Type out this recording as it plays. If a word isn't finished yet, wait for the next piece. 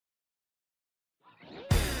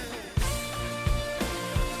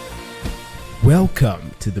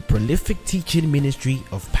Welcome to the prolific teaching ministry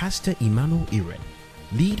of Pastor Emmanuel Iren,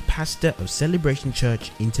 lead pastor of Celebration Church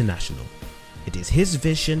International. It is his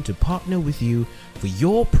vision to partner with you for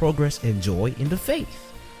your progress and joy in the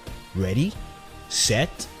faith. Ready,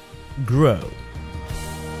 set, grow.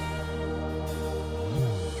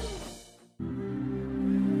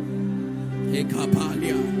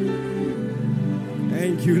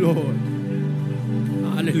 Thank you, Lord.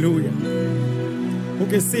 Hallelujah.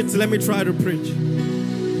 Okay, sit. Let me try to preach.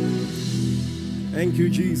 Thank you,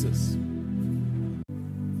 Jesus.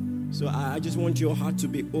 So I just want your heart to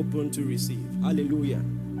be open to receive. Hallelujah.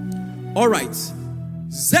 All right.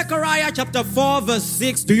 Zechariah chapter 4 verse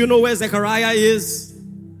 6. Do you know where Zechariah is?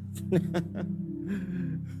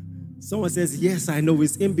 Someone says, yes, I know.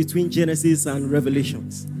 It's in between Genesis and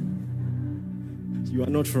Revelations. You are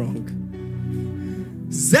not wrong.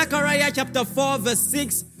 Zechariah chapter 4 verse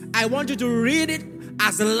 6. I want you to read it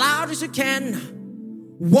as loud as you can.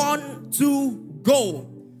 1, 2, go.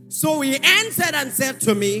 So he answered and said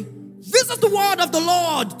to me, this is the word of the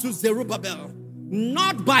Lord to Zerubbabel.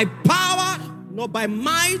 Not by power, not by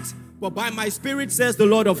might, but by my spirit, says the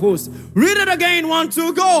Lord of hosts. Read it again. 1,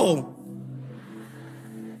 2, go.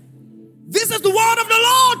 This is the word of the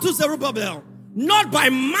Lord to Zerubbabel. Not by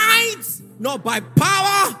might, not by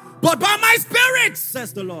power, but by my spirit,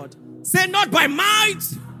 says the Lord. Say, not by might,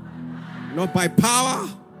 not by power,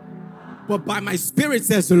 but by my spirit,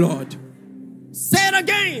 says the Lord. Say it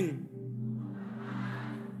again.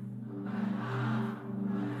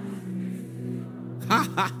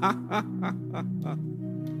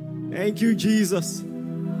 Thank you, Jesus.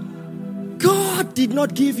 God did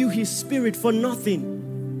not give you his spirit for nothing.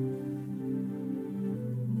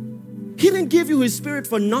 He didn't give you his spirit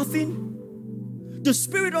for nothing. The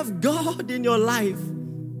spirit of God in your life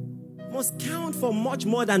must count for much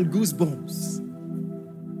more than goosebumps.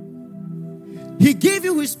 He gave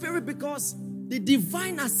you his spirit because the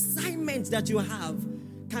divine assignment that you have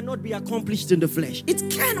cannot be accomplished in the flesh. It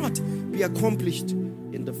cannot be accomplished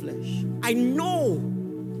in the flesh. I know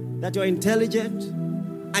that you're intelligent.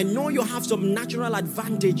 I know you have some natural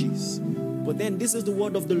advantages. But then this is the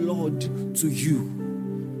word of the Lord to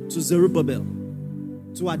you, to Zerubbabel,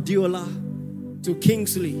 to Adiola, to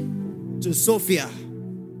Kingsley, to Sophia,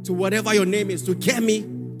 to whatever your name is, to Kemi,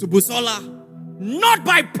 to Busola. Not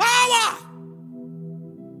by power,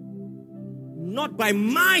 not by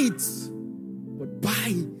might, but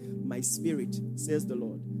by my spirit, says the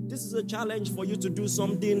Lord. This is a challenge for you to do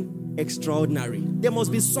something extraordinary. There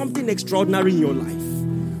must be something extraordinary in your life.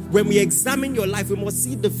 When we examine your life, we must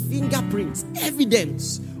see the fingerprints,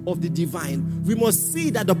 evidence of the divine. We must see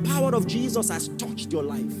that the power of Jesus has touched your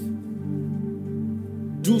life.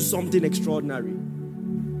 Do something extraordinary.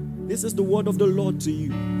 This is the word of the Lord to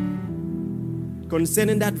you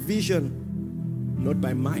concerning that vision, not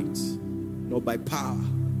by might, not by power,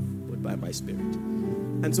 but by my spirit.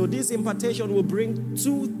 And so this impartation will bring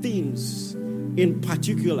two themes in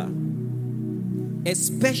particular,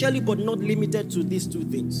 especially but not limited to these two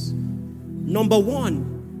things. Number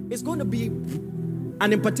one, it's going to be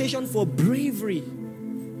an impartation for bravery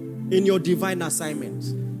in your divine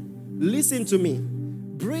assignment. Listen to me.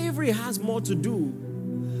 Bravery has more to do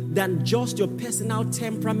than just your personal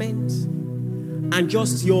temperament and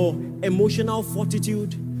just your emotional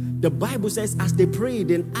fortitude. The Bible says as they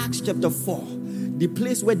prayed in Acts chapter 4, the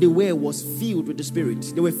place where they were was filled with the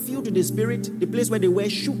Spirit. They were filled with the Spirit. The place where they were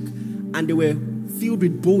shook and they were filled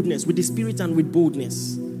with boldness, with the Spirit and with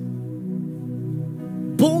boldness.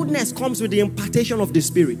 Boldness comes with the impartation of the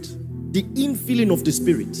Spirit, the infilling of the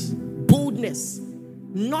Spirit. Boldness,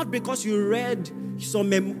 not because you read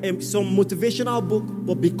some motivational book,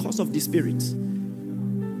 but because of the Spirit.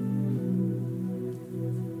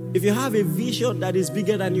 If you have a vision that is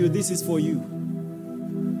bigger than you, this is for you.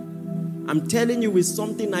 I'm telling you with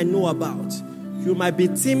something I know about. You might be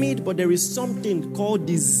timid, but there is something called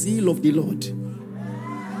the zeal of the Lord.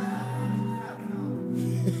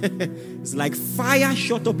 It's like fire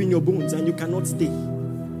shot up in your bones and you cannot stay.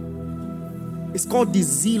 It's called the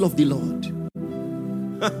zeal of the Lord.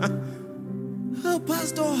 Oh,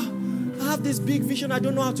 Pastor, I have this big vision. I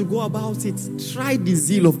don't know how to go about it. Try the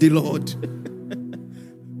zeal of the Lord.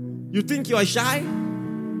 You think you are shy?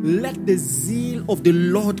 Let the zeal of the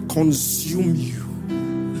Lord consume you.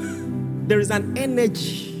 There is an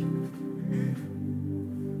energy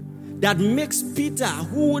that makes Peter,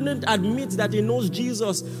 who wouldn't admit that he knows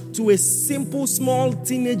Jesus, to a simple, small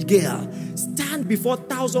teenage girl, stand before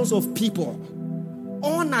thousands of people,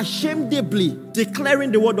 unashamedly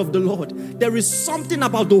declaring the word of the Lord. There is something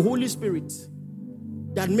about the Holy Spirit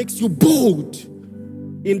that makes you bold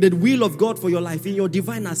in the will of God for your life, in your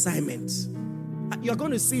divine assignment. You're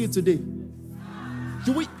going to see it today.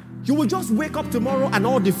 You will just wake up tomorrow and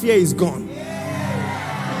all the fear is gone.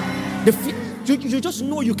 The fear, you just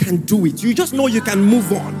know you can do it. You just know you can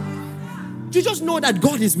move on. You just know that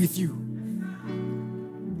God is with you.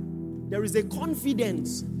 There is a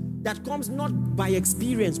confidence that comes not by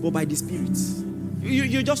experience but by the Spirit.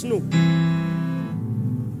 You just know.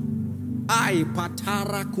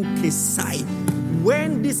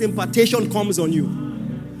 When this impartation comes on you,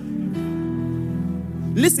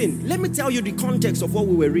 listen, let me tell you the context of what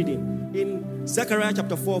we were reading in Zechariah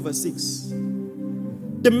chapter 4 verse 6.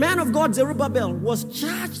 The man of God Zerubbabel was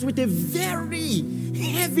charged with a very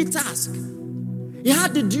heavy task. He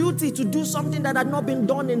had the duty to do something that had not been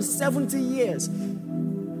done in 70 years.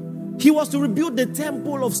 He was to rebuild the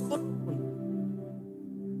temple of Solomon,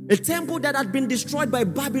 a temple that had been destroyed by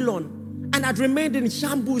Babylon and had remained in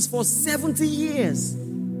shambles for 70 years.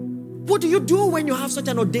 What do you do when you have such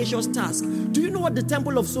an audacious task? Do you know what the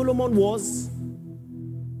temple of Solomon was?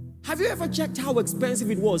 Have you ever checked how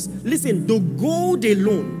expensive it was? Listen, the gold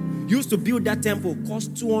alone used to build that temple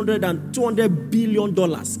cost $200 billion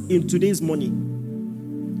in today's money.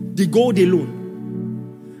 The gold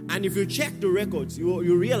alone. And if you check the records,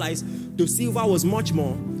 you realize the silver was much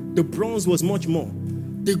more, the bronze was much more.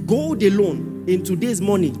 The gold alone in today's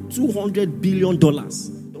money, $200 billion.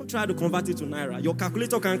 Don't try to convert it to naira. Your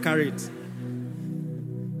calculator can't carry it.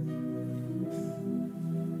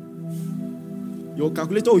 Your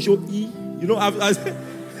calculator will show E. You know,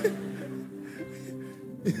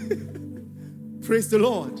 praise the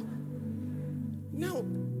Lord. Now,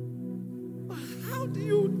 how do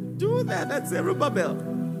you do that? That's Zerubbabel.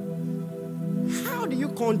 How do you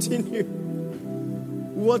continue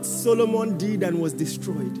what Solomon did and was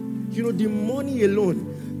destroyed? You know, the money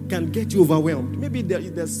alone can get you overwhelmed. Maybe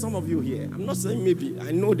there's some of you here. I'm not saying maybe.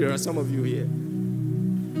 I know there are some of you here.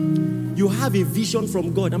 You have a vision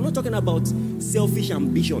from God. I'm not talking about selfish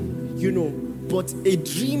ambition, you know, but a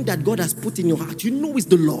dream that God has put in your heart. You know it's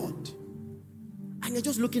the Lord. And you're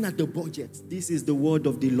just looking at the budget. This is the word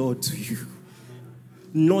of the Lord to you.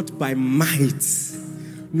 Not by might,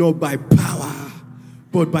 not by power,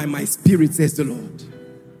 but by my spirit, says the Lord.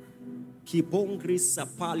 Kibongri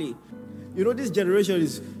Sapali. You know, this generation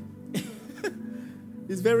is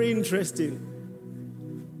very interesting.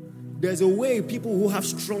 There's a way people who have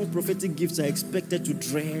strong prophetic gifts are expected to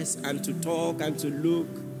dress and to talk and to look.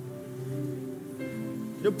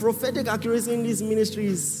 The prophetic accuracy in this ministry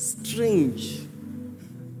is strange.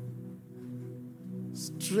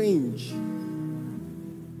 Strange.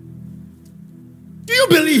 Do you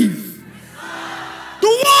believe? The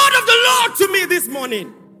word of the Lord to me this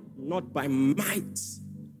morning. Not by might,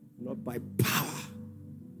 not by power,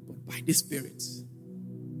 but by the Spirit. This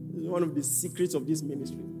is one of the secrets of this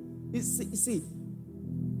ministry. You see,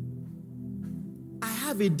 I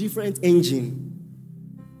have a different engine.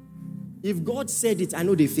 If God said it, I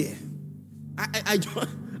know they fear.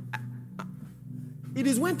 It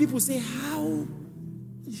is when people say, how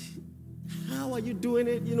are you doing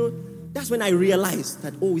it? You know, that's when I realize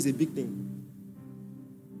that, oh, it's a big thing.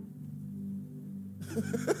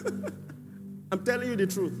 I'm telling you the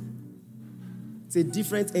truth. It's a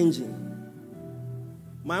different engine.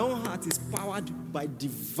 My own heart is powered by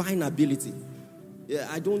divine ability. Yeah,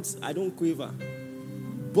 I don't quiver.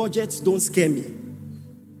 Budgets don't scare me.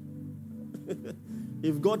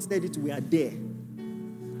 If God said it, we are there.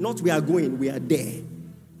 Not we are going, we are there.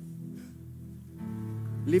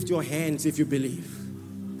 Lift your hands if you believe.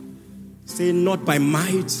 Say, not by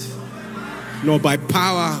might, nor by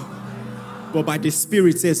power, but by the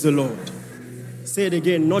Spirit, says the Lord. Say it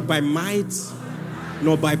again, not by might,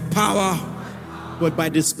 nor by power, but by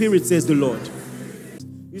the Spirit, says the Lord.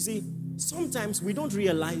 You see, sometimes we don't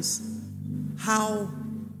realize how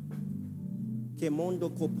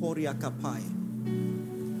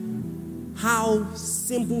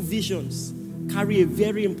simple visions carry a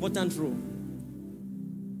very important role.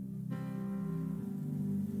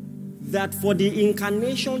 That for the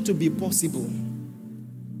incarnation to be possible,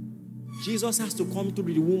 Jesus has to come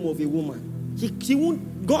through the womb of a woman.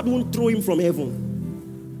 God won't throw him from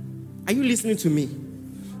heaven. Are you listening to me?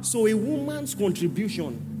 So a woman's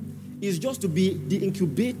contribution is just to be the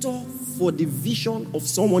incubator for the vision of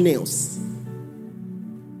someone else.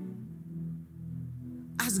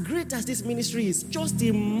 As great as this ministry is, just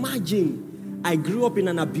imagine I grew up in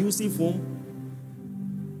an abusive home,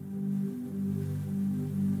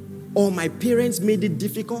 or my parents made it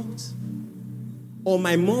difficult, or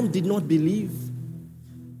my mom did not believe.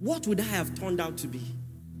 What would I have turned out to be?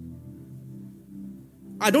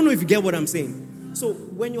 I don't know if you get what I'm saying. So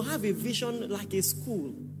when you have a vision like a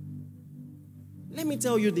school, let me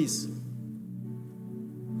tell you this.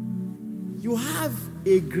 you have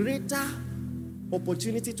a greater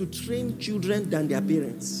opportunity to train children than their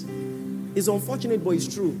parents. It's unfortunate, but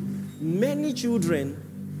it's true. Many children,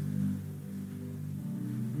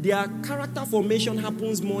 their character formation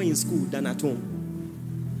happens more in school than at home.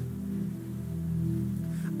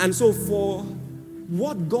 And so for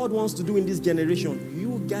what God wants to do in this generation,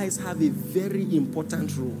 you guys have a very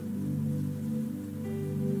important role.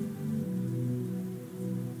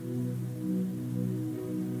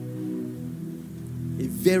 A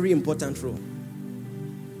very important role.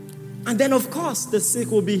 And then, of course, the sick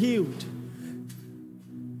will be healed.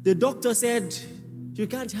 The doctor said, you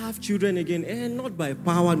can't have children again. Not by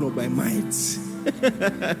power, nor by might.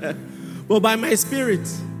 But by my spirit,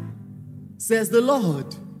 says the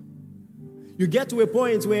Lord. You get to a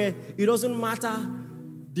point where it doesn't matter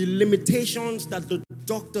the limitations that the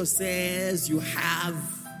doctor says you have.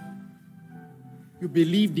 You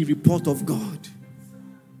believe the report of God.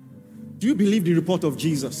 Do you believe the report of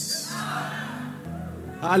Jesus?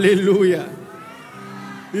 Hallelujah.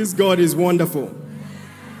 This God is wonderful.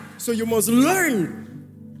 So you must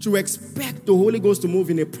learn to expect the Holy Ghost to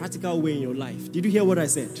move in a practical way in your life. Did you hear what I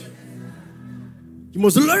said? You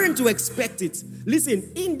must learn to expect it.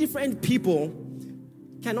 Listen, indifferent people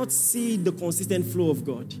cannot see the consistent flow of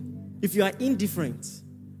God. If you are indifferent,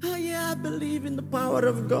 oh yeah, I believe in the power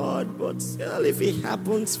of God, but well, if it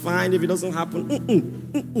happens, fine. If it doesn't happen,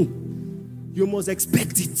 you must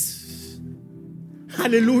expect it.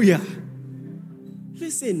 Hallelujah.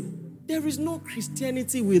 Listen, there is no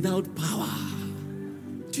Christianity without power.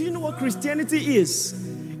 Do you know what Christianity is?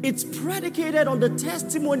 It's predicated on the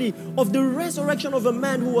testimony of the resurrection of a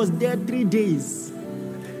man who was dead 3 days.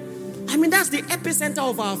 I mean, that's the epicenter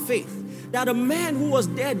of our faith. That a man who was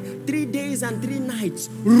dead 3 days and 3 nights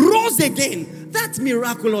rose again. That's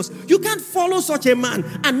miraculous. You can't follow such a man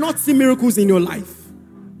and not see miracles in your life.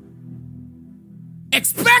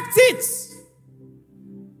 Expect it.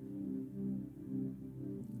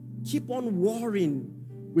 Keep on warring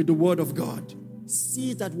with the word of God.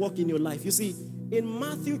 See it at work in your life. You see, in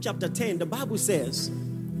Matthew chapter 10, the Bible says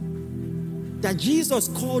that Jesus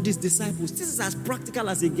called his disciples. This is as practical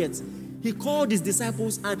as it gets. He called his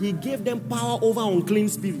disciples and he gave them power over unclean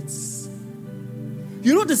spirits.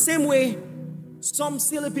 You know, the same way some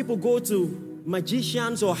silly people go to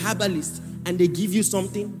magicians or herbalists and they give you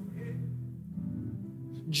something.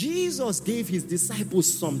 Jesus gave his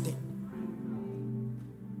disciples something.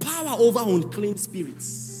 Power over unclean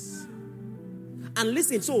spirits. And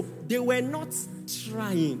listen, so they were not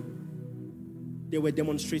trying. They were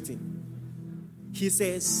demonstrating. He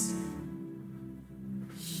says,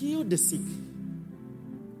 heal the sick.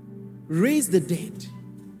 Raise the dead.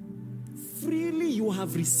 Freely you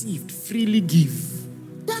have received, freely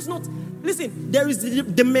give. That's not, listen, there is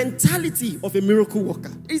the mentality of a miracle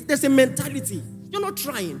worker. There's a mentality. You're not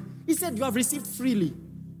trying. He said you have received freely,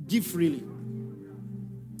 give freely.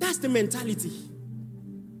 That's the mentality.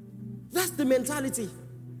 That's the mentality.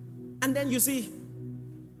 And then you see,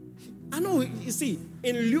 I know, you see,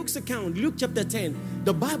 in Luke's account, Luke chapter 10,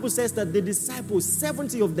 the Bible says that the disciples,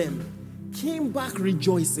 70 of them, came back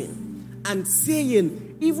rejoicing and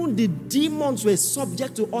saying, even the demons were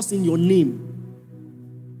subject to us in your name.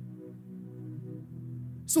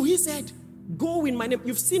 So he said, go in my name.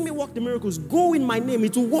 You've seen me work the miracles. Go in my name.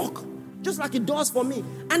 It will work. Just like it does for me.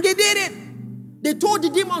 And they did it. They told the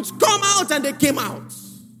demons, come out, and they came out.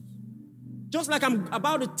 Just like I'm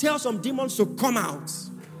about to tell some demons to come out.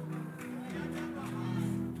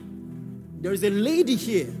 There is a lady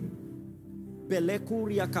here.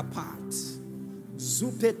 Belekuria Kapat.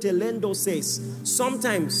 Zupe Telendo says,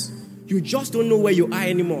 sometimes you just don't know where you are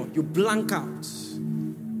anymore. You blank out.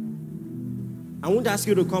 I won't ask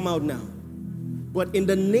you to come out now. But in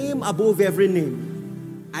the name above every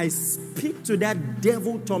name, I speak to that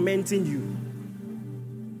devil tormenting you.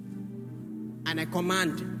 And I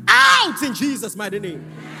command, out in Jesus' mighty name.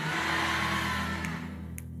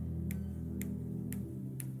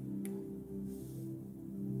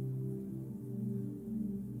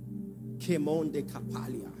 Kemon de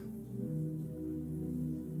Kapalia.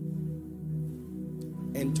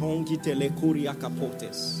 Entongi telekuria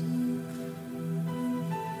kapotes.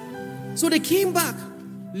 So they came back.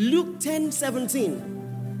 Luke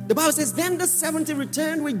 10:17. The Bible says, then the 70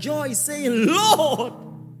 returned with joy, saying, Lord,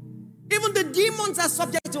 even the demons are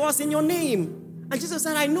subject to us in your name. And Jesus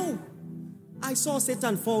said, I know. I saw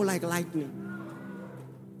Satan fall like lightning.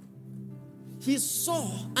 He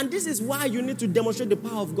saw, and this is why you need to demonstrate the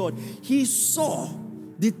power of God. He saw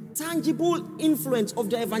the tangible influence of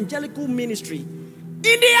the evangelical ministry in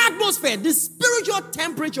the atmosphere. The spiritual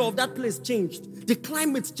temperature of that place changed. The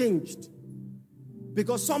climate changed.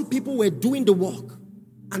 Because some people were doing the walk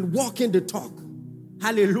and walking the talk.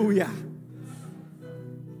 Hallelujah.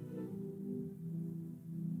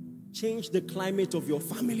 Change the climate of your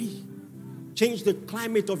family. Change the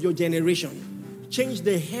climate of your generation. Change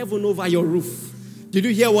the heaven over your roof. Did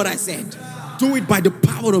you hear what I said? Do it by the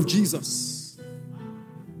power of Jesus.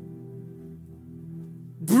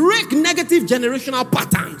 Break negative generational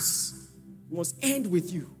patterns. It must end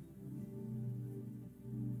with you.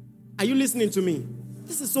 Are you listening to me?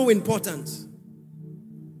 This is so important.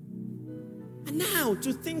 And now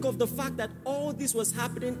to think of the fact that all this was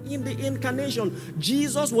happening in the incarnation.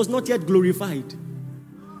 Jesus was not yet glorified.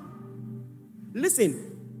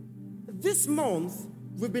 Listen, this month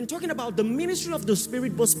we've been talking about the ministry of the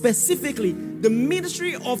Spirit, but specifically the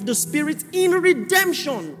ministry of the Spirit in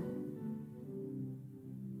redemption.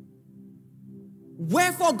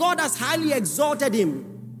 Wherefore God has highly exalted him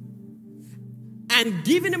and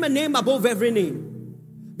given him a name above every name,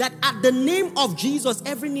 that at the name of Jesus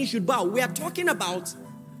every knee should bow. We are talking about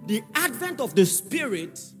the advent of the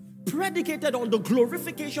Spirit predicated on the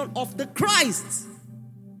glorification of the Christ.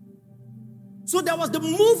 So there was the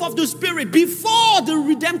move of the Spirit before the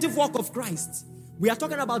redemptive work of Christ. We are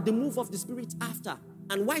talking about the move of the Spirit after.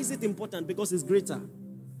 And why is it important? Because it's greater.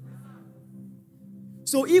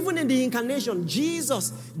 So even in the incarnation,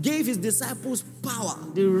 Jesus gave his disciples power,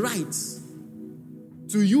 the right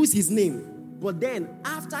to use his name. But then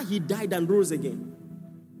after he died and rose again,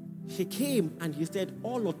 he came and he said,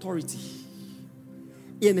 all authority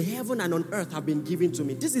in heaven and on earth have been given to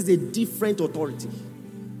me. This is a different authority.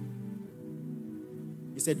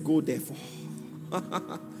 He said, go therefore.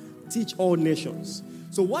 Teach all nations.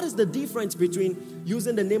 So what is the difference between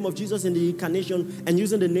using the name of Jesus in the incarnation and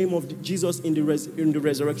using the name of Jesus in the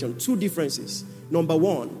resurrection? Two differences. Number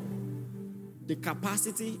one, the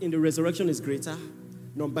capacity in the resurrection is greater.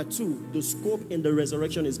 Number two, the scope in the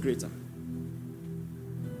resurrection is greater.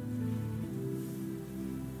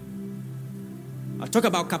 I'll talk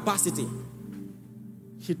about capacity.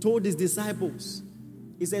 He told his disciples,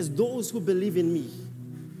 he says, those who believe in me,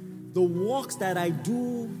 the works that I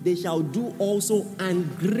do, they shall do also,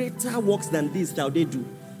 and greater works than these shall they do.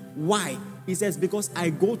 Why? He says, because I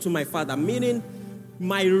go to my Father, meaning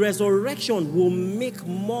my resurrection will make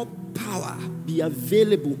more power be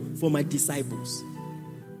available for my disciples.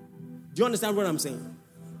 Do you understand what I'm saying?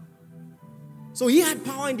 So he had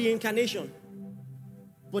power in the incarnation,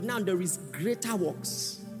 but now there is greater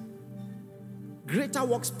works. Greater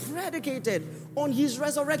works predicated on his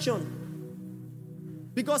resurrection.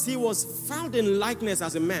 Because he was found in likeness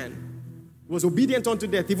as a man, was obedient unto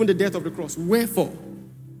death, even the death of the cross. Wherefore,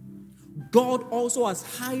 God also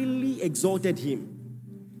has highly exalted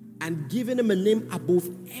him and given him a name above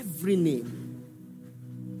every name,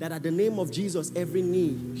 that at the name of Jesus every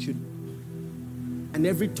knee should and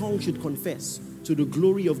every tongue should confess to the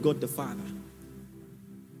glory of God the Father.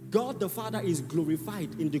 God the Father is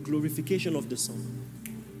glorified in the glorification of the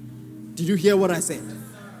Son. Did you hear what I said?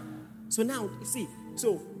 So now, see,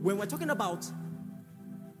 so when we're talking about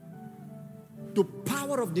the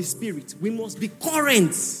power of the Spirit, we must be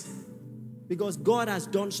current, because God has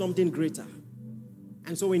done something greater.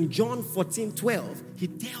 And so in John 14:12, he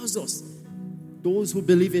tells us, those who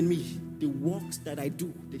believe in me, the works that I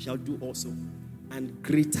do, they shall do also, and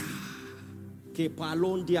greater.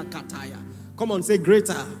 Come on, say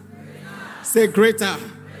greater. Greater. Say greater. Greater.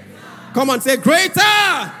 Come on, say greater.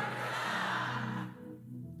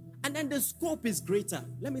 And then the scope is greater.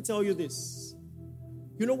 Let me tell you this.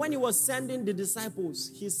 You know, when he was sending the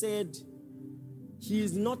disciples, he said, he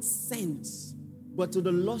is not sent, but to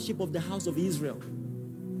the lordship of the house of Israel.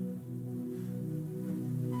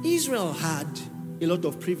 Israel had a lot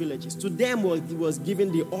of privileges. To them he was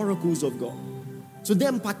given the oracles of God. To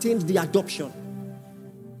them pertained the adoption,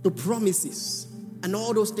 the promises, and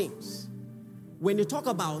all those things. When you talk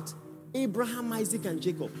about Abraham, Isaac, and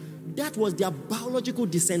Jacob, that was their biological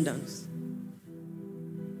descendants.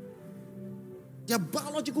 Their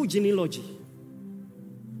biological genealogy.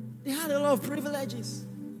 They had a lot of privileges.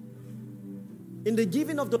 In the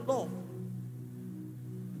giving of the law,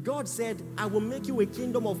 God said, I will make you a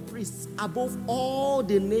kingdom of priests above all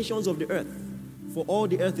the nations of the earth, for all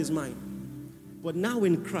the earth is mine. But now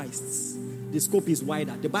in Christ, the scope is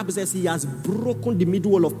wider. The Bible says he has broken the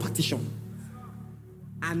middle wall of partition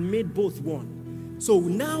and made both one. So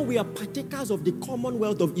now we are partakers of the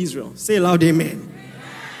commonwealth of Israel. Say loud, amen.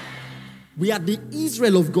 We are the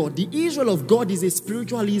Israel of God. The Israel of God is a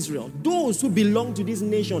spiritual Israel. Those who belong to this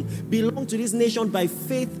nation belong to this nation by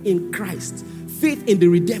faith in Christ, faith in the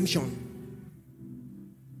redemption.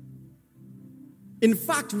 In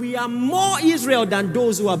fact, we are more Israel than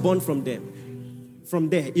those who are born from them. from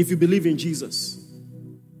there if you believe in Jesus.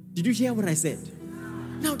 Did you hear what I said?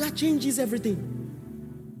 Now that changes everything.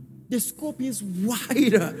 The scope is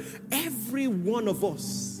wider. Every one of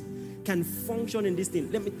us can function in this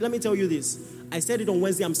thing. Let me tell you this. I said it on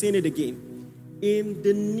Wednesday. I'm saying it again. In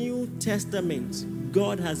the New Testament,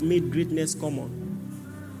 God has made greatness common.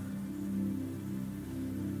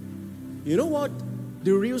 You know what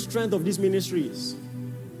the real strength of this ministry is?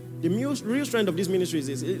 The real strength of this ministry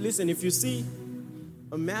is, listen, if you see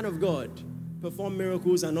a man of God perform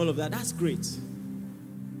miracles and all of that, that's great.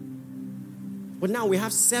 But now we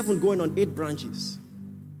have 7 going on 8 branches.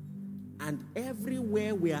 And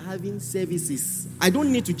everywhere we are having services, I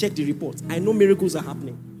don't need to check the reports. I know miracles are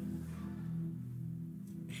happening.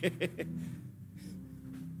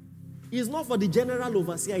 It's not for the general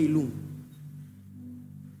overseer alone.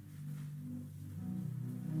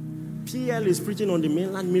 PL is preaching on the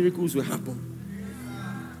mainland, miracles will happen.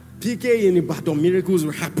 PK in Ibadan, miracles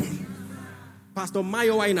will happen. Pastor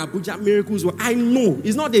Mayowa in Abuja, miracles will. I know.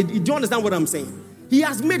 It's not. Do you understand what I'm saying? He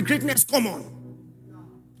has made greatness common.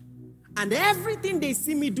 And everything they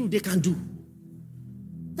see me do, they can do.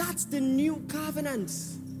 That's the new covenant.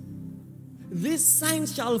 These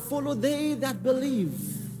signs shall follow they that believe.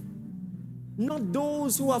 Not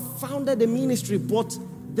those who have founded the ministry, but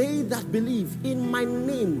they that believe in my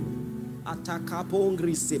name.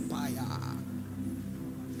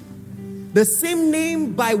 The same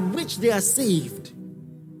name by which they are saved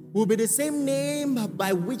will be the same name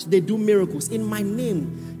by which they do miracles. In my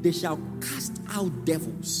name, they shall cast out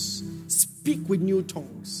devils, speak with new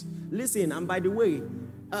tongues. Listen, and by the way,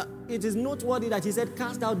 it is noteworthy that he said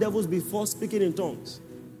cast out devils before speaking in tongues.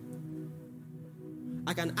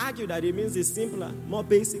 I can argue that it means it's simpler, more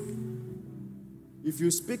basic. If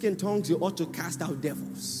you speak in tongues, you ought to cast out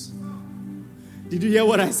devils. Did you hear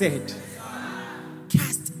what I said?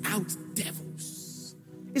 Cast out devils.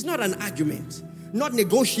 It's not an argument, not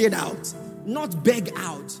negotiate out, not beg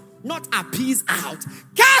out, not appease out.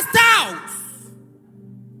 Cast out!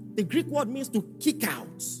 The Greek word means to kick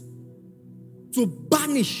out, to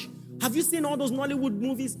banish. Have you seen all those Nollywood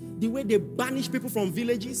movies? The way they banish people from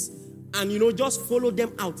villages and, just follow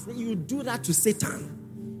them out. You do that to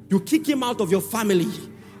Satan. You kick him out of your family.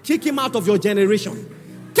 Kick him out of your generation.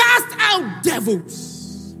 Cast out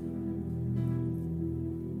devils.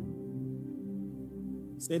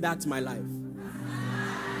 Say, that's my life.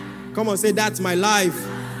 Come on, say, that's my life.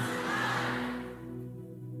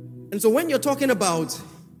 And so when you're talking about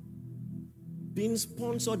being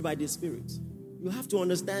sponsored by the Spirit, you have to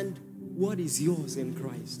understand what is yours in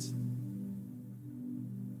Christ.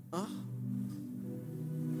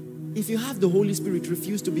 If you have the Holy Spirit,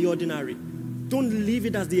 refuse to be ordinary. Don't leave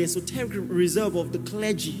it as the esoteric reserve of the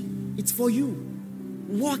clergy. It's for you.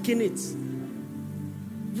 Walk in it.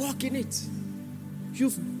 Walk in it.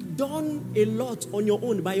 You've done a lot on your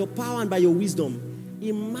own by your power and by your wisdom.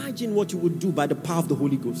 Imagine what you would do by the power of the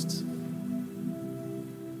Holy Ghost.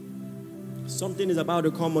 Something is about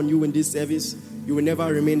to come on you in this service. You will never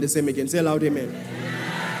remain the same again. Say loud amen.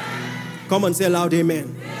 Come on, say loud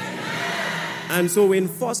amen. And so in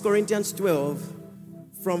 1 Corinthians 12,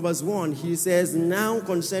 from verse 1, he says, now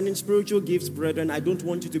concerning spiritual gifts, brethren, I don't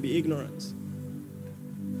want you to be ignorant.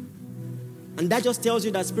 And that just tells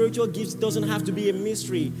you that spiritual gifts doesn't have to be a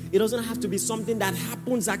mystery. It doesn't have to be something that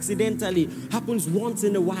happens accidentally, happens once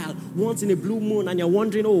in a while, once in a blue moon, and you're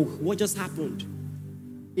wondering, oh, what just happened?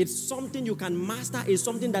 It's something you can master. It's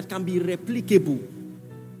something that can be replicable.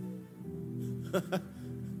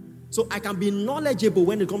 So I can be knowledgeable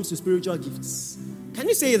when it comes to spiritual gifts. Can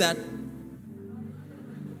you say that?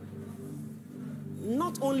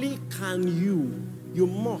 Not only can you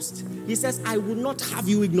must. He says, I will not have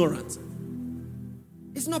you ignorant.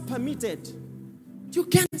 It's not permitted. You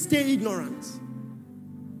can't stay ignorant.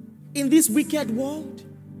 In this wicked world,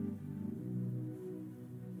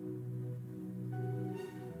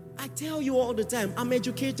 I tell you all the time, I'm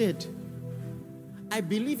educated. I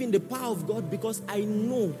believe in the power of God because I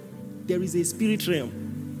know there is a spirit realm.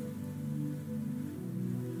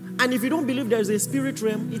 And if you don't believe there is a spirit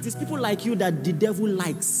realm, it is people like you that the devil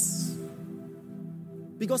likes.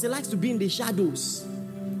 Because he likes to be in the shadows,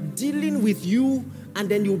 dealing with you, and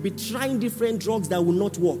then you'll be trying different drugs that will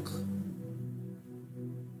not work.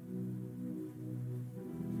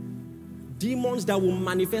 Demons that will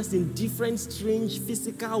manifest in different strange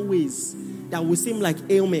physical ways that will seem like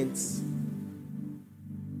ailments.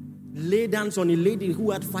 Lay hands on a lady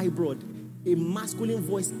who had fibroid. A masculine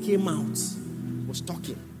voice came out, was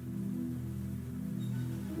talking.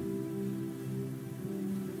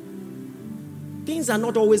 Things are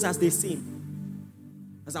not always as they seem.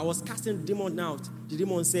 As I was casting the demon out, the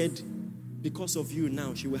demon said, because of you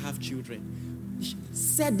now, she will have children. She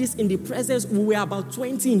said this in the presence. We were about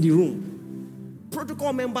 20 in the room.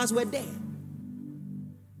 Protocol members were there.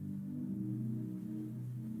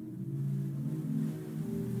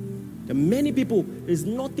 There are many people, there's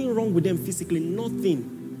nothing wrong with them physically,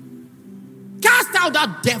 nothing. Cast out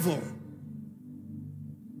that devil.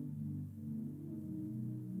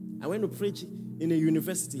 I went to preach in a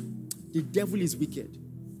university. The devil is wicked.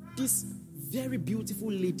 This very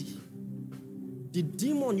beautiful lady, the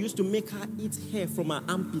demon used to make her eat hair from her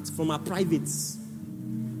armpits, from her privates.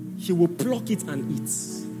 He will pluck it and eat.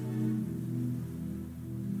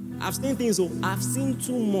 I've seen things, I've seen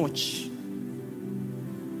too much.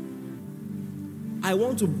 I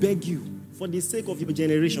want to beg you, for the sake of your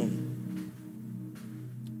generation,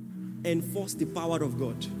 enforce the power of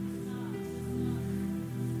God.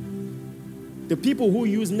 The people who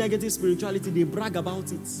use negative spirituality, they brag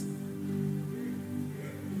about it.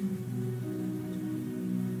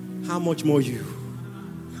 How much more you?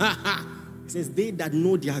 It says, they that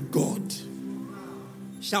know their God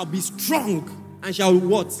shall be strong and shall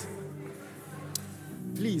what?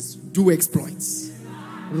 Please do exploits.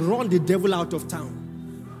 Run the devil out of town.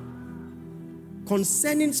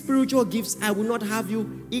 Concerning spiritual gifts, I will not have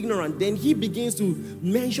you ignorant. Then he begins to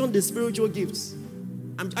mention the spiritual gifts.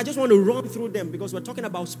 I just want to run through them because we're talking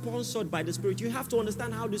about sponsored by the Spirit. You have to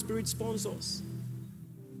understand how the Spirit sponsors.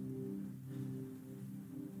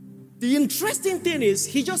 The interesting thing is,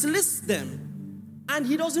 he just lists them and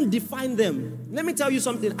he doesn't define them. Let me tell you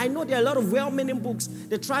something. I know there are a lot of well-meaning books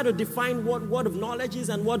that try to define what word of knowledge is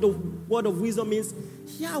and what the word of wisdom is.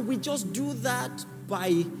 Yeah, we just do that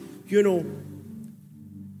by, trying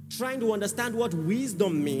to understand what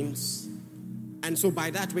wisdom means. And so by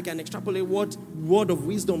that, we can extrapolate what word of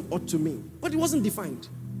wisdom ought to mean. But it wasn't defined.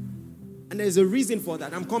 And there's a reason for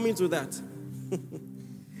that. I'm coming to that.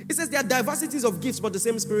 It says there are diversities of gifts, but the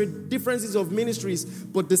same Spirit, differences of ministries,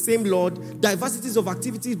 but the same Lord, diversities of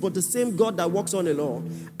activities, but the same God that works on it all.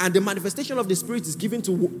 And the manifestation of the Spirit is given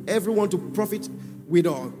to everyone to profit with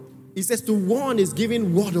all. It says to one is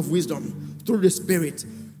given word of wisdom through the Spirit,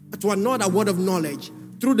 to another word of knowledge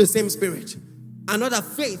through the same Spirit, another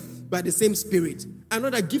faith by the same Spirit,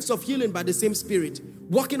 another gifts of healing by the same Spirit,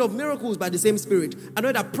 working of miracles by the same Spirit,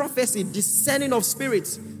 another prophecy, discerning of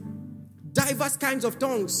spirits, diverse kinds of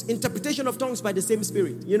tongues, interpretation of tongues by the same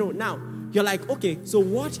Spirit. Now, you're like, okay, so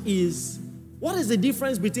what is the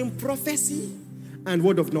difference between prophecy and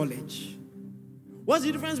word of knowledge? What's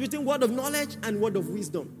the difference between word of knowledge and word of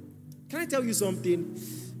wisdom? Can I tell you something?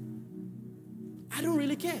 I don't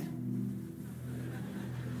really care.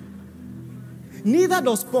 Neither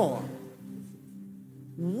does Paul.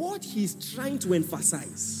 What he's trying to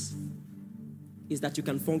emphasize is that you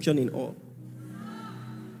can function in all.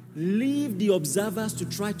 Leave the observers to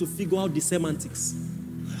try to figure out the semantics.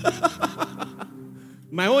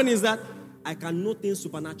 My own is that I can know things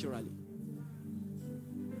supernaturally.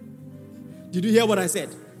 Did you hear what I said?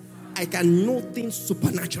 I can know things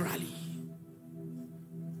supernaturally.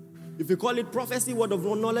 If you call it prophecy, word of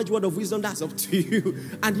knowledge, word of wisdom, that's up to you.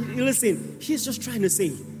 And listen, he's just trying to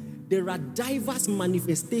say there are diverse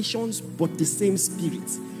manifestations, but the same Spirit.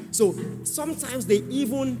 So sometimes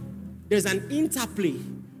there's an interplay.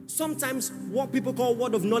 Sometimes what people call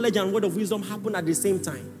word of knowledge and word of wisdom happen at the same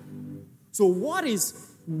time. So what is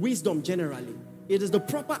wisdom generally? It is the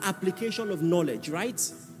proper application of knowledge, right?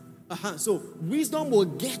 So wisdom will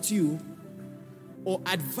get you or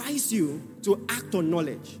advise you to act on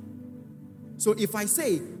knowledge. So if I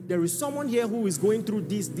say there is someone here who is going through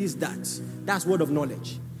this, that, that's word of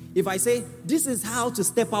knowledge. If I say this is how to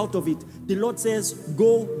step out of it, the Lord says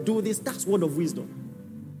go do this, that's word of wisdom.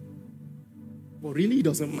 But really, it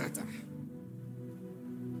doesn't matter.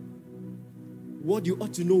 What you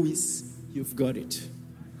ought to know is you've got it.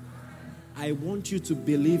 I want you to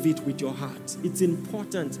believe it with your heart. It's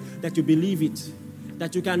important that you believe it,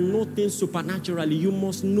 that you can know things supernaturally. You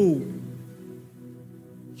must know.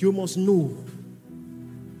 You must know.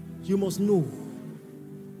 You must know.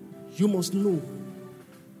 You must know.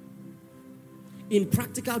 In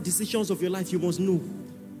practical decisions of your life, you must know.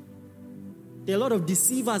 There are a lot of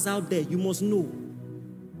deceivers out there. You must know.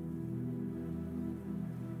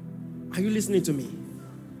 Are you listening to me?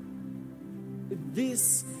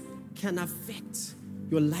 This can affect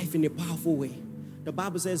your life in a powerful way. The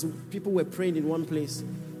Bible says people were praying in one place,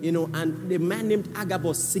 and the man named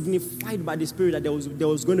Agabus signified by the Spirit that there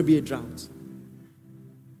was going to be a drought.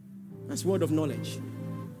 That's word of knowledge.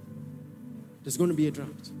 There's going to be a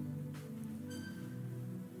drought.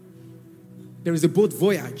 There is a boat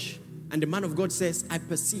voyage. And the man of God says, I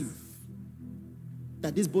perceive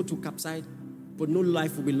that this boat will capsize, but no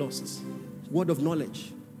life will be lost. Word of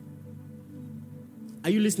knowledge. Are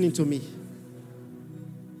you listening to me?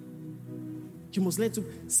 You must learn to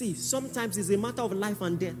see. Sometimes it's a matter of life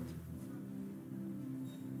and death.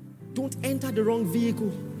 Don't enter the wrong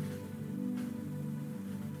vehicle.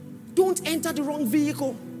 Don't enter the wrong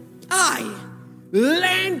vehicle.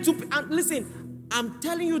 Learn to, and listen, I'm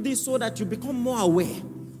telling you this so that you become more aware.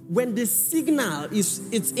 When the signal it's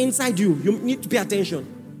inside you, you need to pay attention.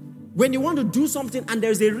 When you want to do something and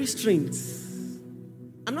there's a restraint.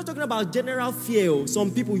 I'm not talking about general fear.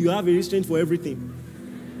 Some people, you have a restraint for everything.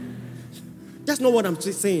 That's not what I'm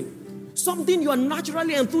saying. Something you are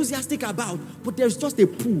naturally enthusiastic about, but there's just a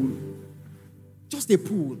pull. Just a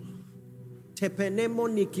pull.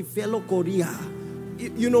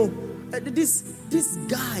 You know, this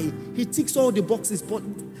guy, he ticks all the boxes, but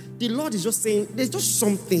the Lord is just saying, there's just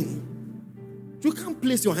something. You can't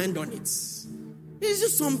place your hand on it. It's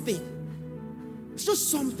just something. It's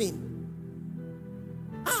just something.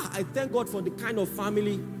 I thank God for the kind of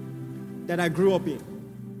family that I grew up in.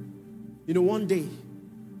 You know, one day,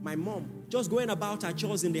 my mom, just going about her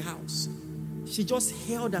chores in the house, she just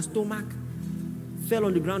held her stomach, fell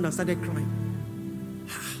on the ground and started crying.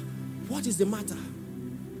 What is the matter?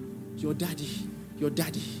 Your daddy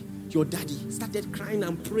started crying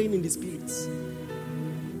and praying in the spirits.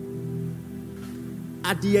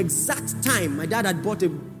 At the exact time, my dad had bought a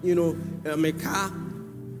car.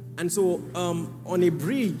 And so on a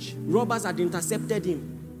bridge, robbers had intercepted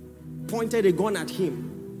him, pointed a gun at him.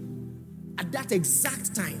 At that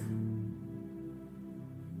exact time.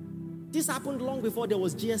 This happened long before there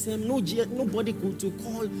was GSM. Nobody could to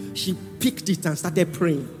call. She picked it and started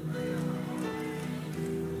praying.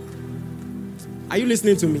 Are you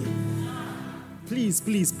listening to me? Please,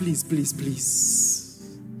 please, please, please,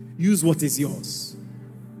 please. Use what is yours.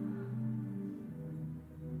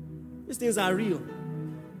 These things are real.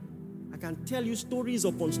 I can tell you stories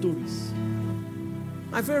upon stories.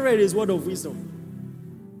 My favorite is Word of Wisdom.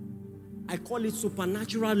 I call it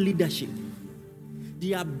supernatural leadership.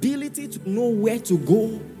 The ability to know where to go,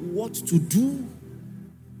 what to do,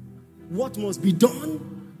 what must be done,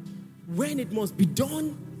 when it must be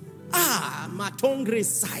done. Matongre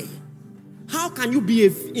Sai. How can you be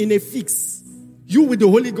in a fix? You with the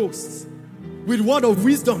Holy Ghost, with Word of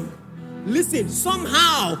Wisdom. Listen,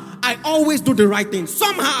 somehow I always do the right thing.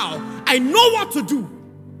 Somehow I know what to do.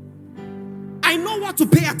 I know what to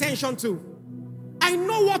pay attention to. I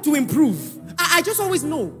know what to improve. I just always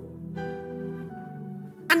know.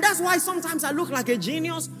 And that's why sometimes I look like a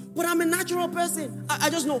genius, but I'm a natural person. I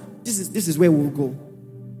just know this is where we'll go.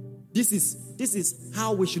 This is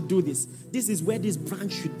how we should do this. This is where this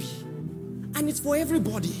branch should be. And it's for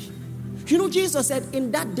everybody. You know, Jesus said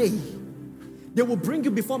in that day, they will bring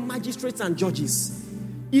you before magistrates and judges.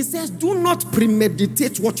 He says, do not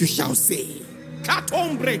premeditate what you shall say.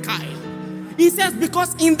 He says,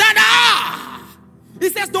 because in that hour, he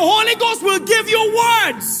says the Holy Ghost will give you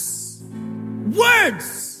words.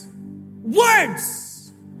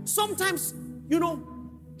 Words. Sometimes,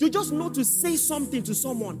 you just know to say something to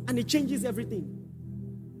someone and it changes everything.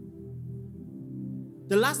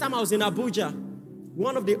 The last time I was in Abuja,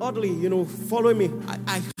 one of the elderly, following me,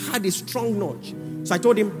 I had a strong nudge. So I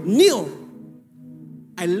told him, kneel.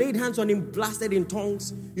 I laid hands on him, blasted in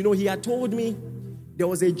tongues. He had told me there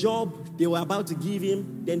was a job they were about to give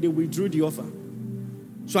him, then they withdrew the offer.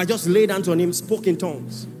 So I just laid hands on him, spoke in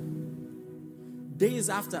tongues. Days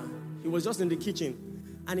after, he was just in the kitchen,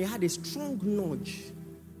 and he had a strong nudge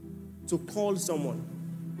to call someone.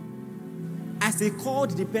 As he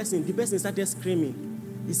called the person started screaming.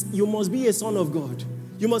 You must be a son of God.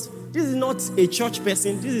 This is not a church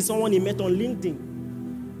person. This is someone he met on LinkedIn.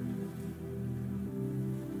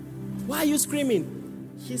 Why are you screaming?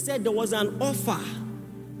 He said there was an offer.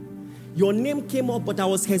 Your name came up, but I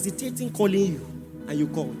was hesitating calling you. And you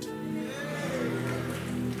called.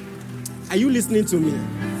 Are you listening to me?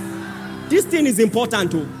 This thing is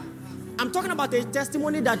important too. I'm talking about a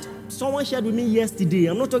testimony that someone shared with me yesterday.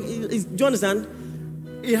 I'm not talking, do you understand?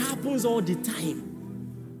 It happens all the time.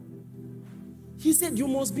 He said, you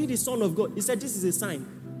must be the son of God. He said, this is a sign.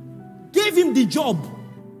 Gave him the job.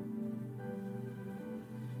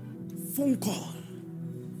 Phone call.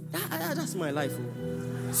 That's my life.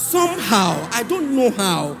 Somehow, I don't know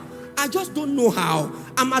how. I just don't know how.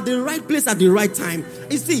 I'm at the right place at the right time.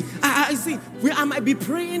 You see, I might be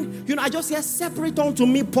praying. I just hear, separate unto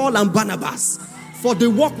me Paul and Barnabas for the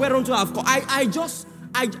work whereunto I've called.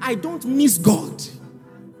 I don't miss God.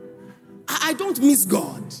 I don't miss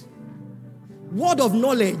God. Word of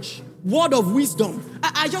knowledge, word of wisdom.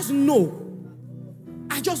 I just know.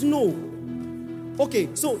 Okay,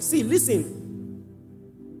 so see, listen.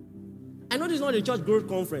 I know this is not a church growth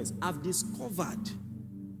conference. I've discovered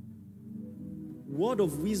word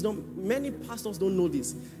of wisdom. Many pastors don't know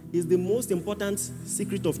this. Is the most important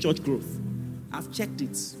secret of church growth. I've checked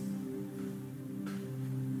it.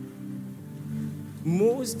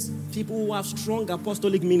 Most people who have strong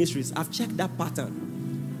apostolic ministries, I've checked that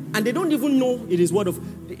pattern. And they don't even know it is word of,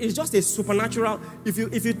 it's just a supernatural. If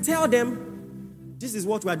you tell them, this is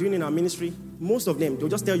what we are doing in our ministry, most of them, they'll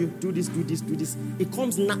just tell you, do this, do this, do this. It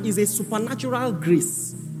comes, is a supernatural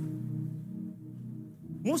grace.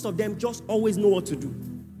 Most of them just always know what to do.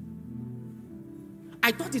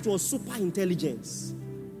 I thought it was super intelligence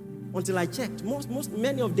until I checked.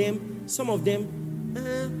 Many of them, some of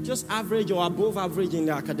them, just average or above average in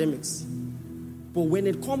their academics. But when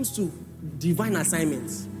it comes to divine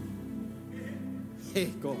assignments, hey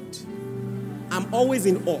God, I'm always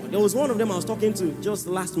in awe. There was one of them I was talking to just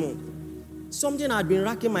last month. Something I'd been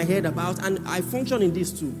racking my head about, and I function in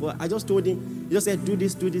this too. But I just told him, he just said, do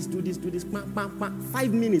this, do this, do this, do this.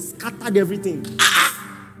 5 minutes, scattered everything.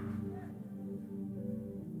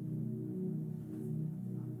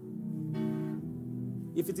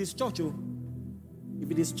 If it is church,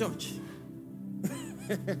 if it is church,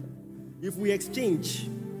 if we exchange,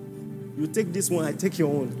 you take this one, I take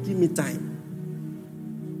your own. Give me time.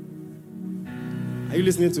 Are you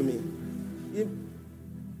listening to me?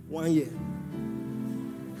 1 year.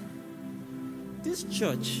 This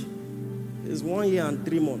church is 1 year and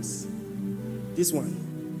 3 months. This one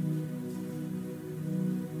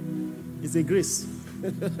is a grace.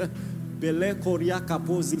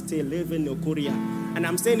 And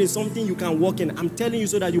I'm saying it's something you can walk in. I'm telling you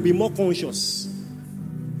so that you'll be more conscious.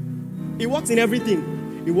 It works in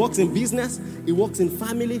everything. It works in business. It works in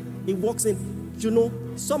family. It works in,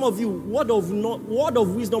 some of you, word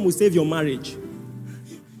of wisdom will save your marriage.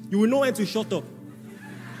 You will know when to shut up.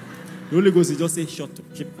 The Holy Ghost will just say, shut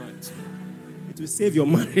up, keep quiet. It will save your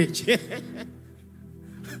marriage.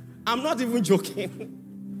 I'm not even joking.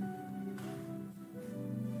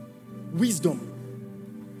 Wisdom.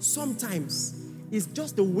 Sometimes it's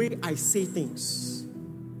just the way I say things.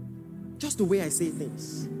 Just the way I say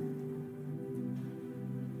things.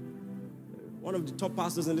 One of the top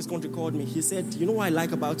pastors in this country called me. He said, you know what I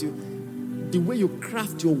like about you? The way you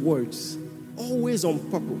craft your words. Always on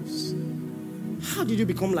purpose. How did you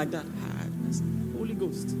become like that? That's Holy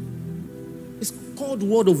Ghost. It's called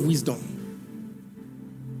word of wisdom.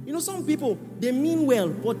 Some people, they mean well,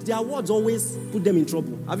 but their words always put them in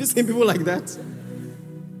trouble. Have you seen people like that?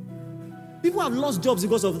 People have lost jobs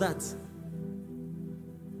because of that.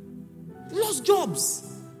 Lost jobs.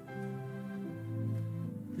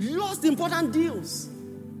 Lost important deals.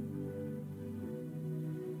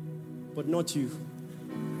 But not you.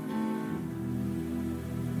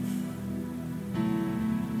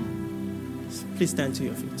 Please stand to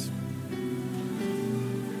your feet.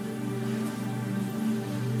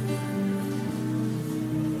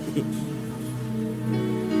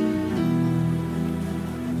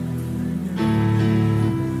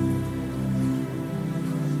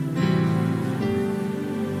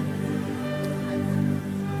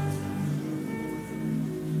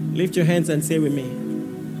 Lift your hands and say with me.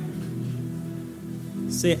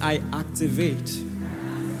 Say, I activate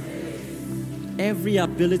every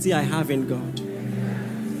ability I have in God.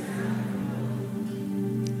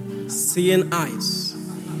 Seeing eyes,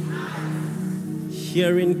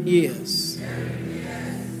 hearing ears,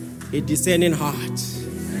 a discerning heart,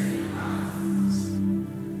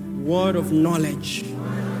 word of knowledge,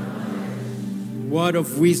 word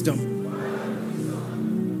of wisdom,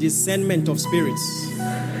 discernment of spirits,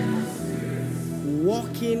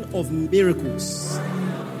 walking of miracles.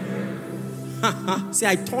 Say,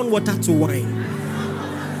 I turn water to wine.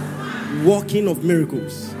 Walking of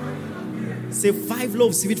miracles. Say, 5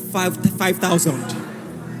 loaves feed 5,000.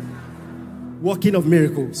 Walking of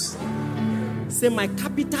miracles. Say, my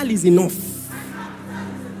capital is enough.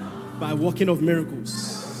 By walking of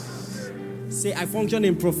miracles. Say, I function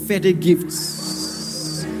in prophetic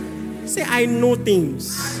gifts. Say, I know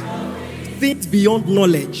things. Things beyond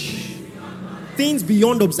knowledge. Things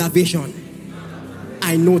beyond observation.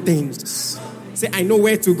 I know things. Say, I know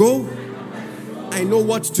where to go. I know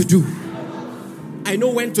what to do. I know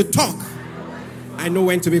when to talk. I know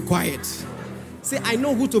when to be quiet. Say, I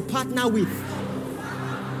know who to partner with.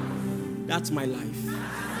 That's my life.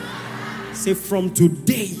 Say, from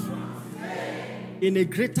today, in a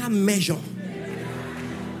greater measure,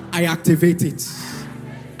 I activate it.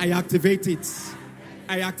 I activate it.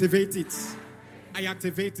 I activate it. I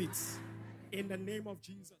activate it. In the name of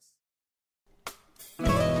Jesus.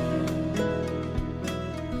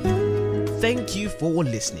 Thank you for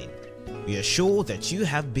listening. We are sure that you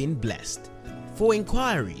have been blessed. For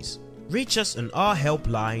inquiries, reach us on our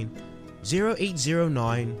helpline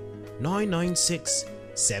 0809 996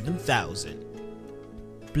 7000.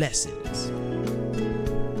 Blessings.